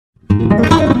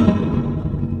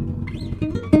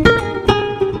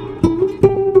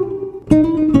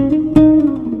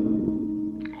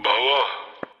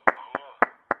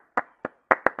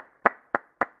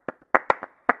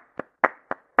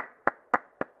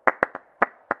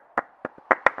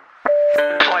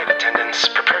Flight attendants,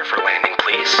 prepare for landing,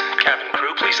 please. Cabin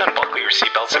crew, please unbuckle your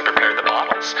seatbelts and prepare the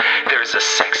bottles. There's a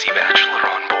sexy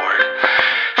bachelor on board.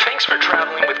 Thanks for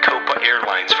traveling with Copa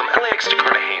Airlines from LAX to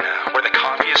Cartagena, where the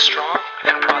coffee is strong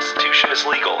and prostitution is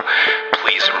legal.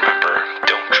 Please remember,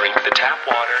 don't drink the tap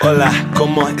water. Hola,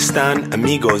 ¿cómo están,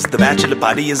 amigos? The bachelor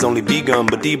party has only begun,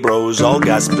 but the bros all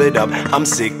got split up. I'm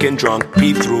sick and drunk,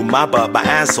 peep through my butt, my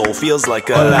asshole feels like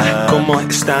a... Hola, ¿cómo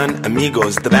están,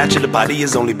 amigos? The bachelor party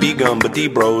has only begun, but the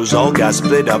bros all got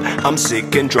split up. I'm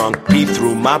sick and drunk, peep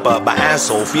through my butt, my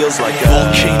asshole feels like a...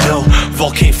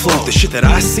 Volcano float, the shit that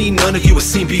I seen, none of you have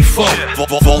seen before.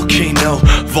 Volcano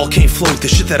float, the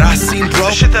shit that I seen, bro.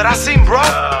 The shit that I seen, bro.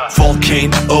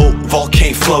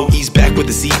 Volcano float, he's back with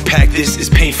the Z-Pack, this is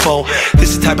painful. This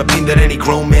is the type of pain that any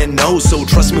grown man knows, so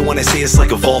trust me when I say it's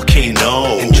like a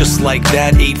volcano. And just like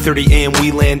that, 8:30 a.m.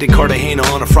 we land in Cartagena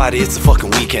on a Friday, it's a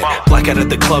fucking weekend. Blackout at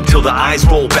the club till the eyes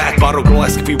roll back. Bottle girl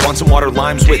ask if we want some water,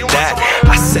 limes with that.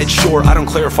 I said sure, I don't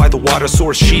clarify the water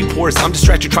source. She pours, I'm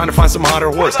distracted trying to find some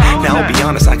hotter horse. Now I'll be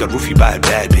honest, I got roofied by a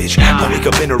bad bitch. I wake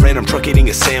up in a random truck eating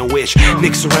a sandwich.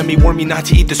 Nick surround me, warn me not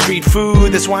to eat the street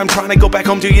food. That's why I'm trying to go back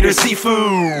home to eat her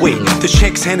seafood. Wait, the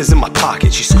chick's hand is in my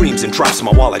pocket. She screams and drops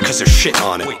my wallet cause there's shit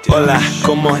on it. Hola,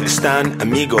 ¿cómo están,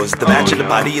 amigos? The bachelor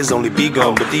party has only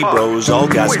begun, but the bros all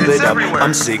got split up.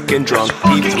 I'm sick and drunk,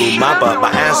 peep through my butt,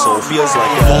 my asshole feels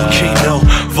like a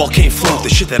volcano float, the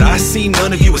shit that I seen,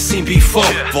 none of you have seen before.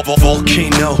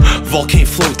 Volcano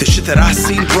float, the shit that I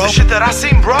seen, bro. The shit that I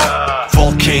seen, bro.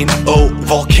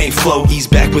 Volcano float, he's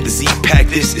back with the Z-Pack,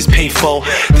 this is painful.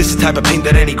 This is the type of pain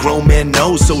that any grown man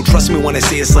knows, so trust me when I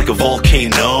say it's like a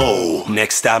volcano.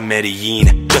 Next stop,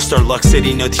 Medellin. Just our luck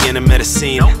city, no tiene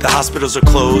medicine. The hospitals are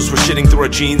closed, we're shitting through our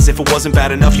jeans. If it wasn't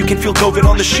bad enough, you can feel COVID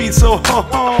on the sheets, so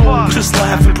just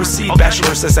laugh and proceed.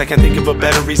 Bachelor says I can't think of a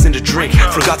better reason to drink.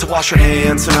 Forgot to wash our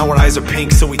hands, so now our eyes are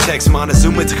pink. So we text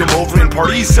Montezuma to come over and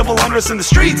party. Civil unrest in the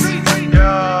streets.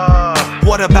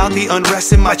 What about the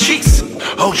unrest in my cheeks?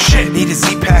 Oh shit, need a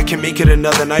Z-Pack and make it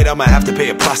another night. I'ma have to pay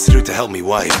a prostitute to help me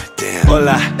wipe. Damn.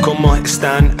 Hola, ¿cómo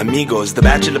están, amigos? The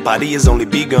bachelor party has only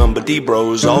begun, but the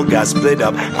bros all got split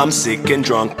up. I'm sick and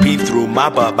drunk, peep through my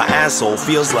butt, my asshole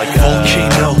feels like a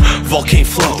volcano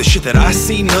float, the shit that I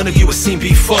seen, none of you have seen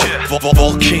before.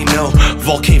 Volcano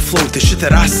float, the shit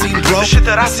that I seen, bro. The shit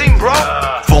that I seen, bro.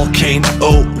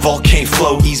 Volcano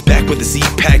float, he's back with the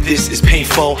Z-Pack, this is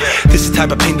painful. This is the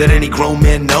type of pain that any grown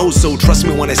man knows, so trust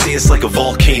me when I say it's like a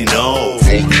volcano.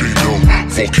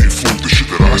 Volcano float, the shit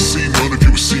that I seen, none of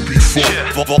you have seen before.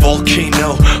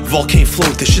 Volcano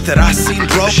float, the shit that I seen,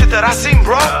 bro. The shit that I seen,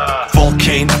 bro.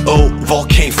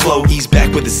 Volcano float, he's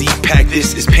back with the Z-Pack,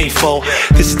 this is painful.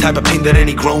 This is the type of pain that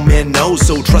any grown man knows,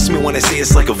 so trust me when I say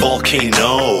it's like a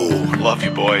volcano. Love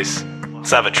you boys,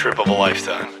 let's have a trip of a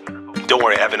lifetime. Don't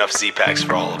worry, I have enough Z-Packs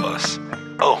for all of us.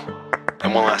 Oh,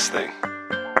 and one last thing,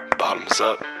 bottoms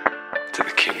up to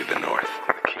the king of the north.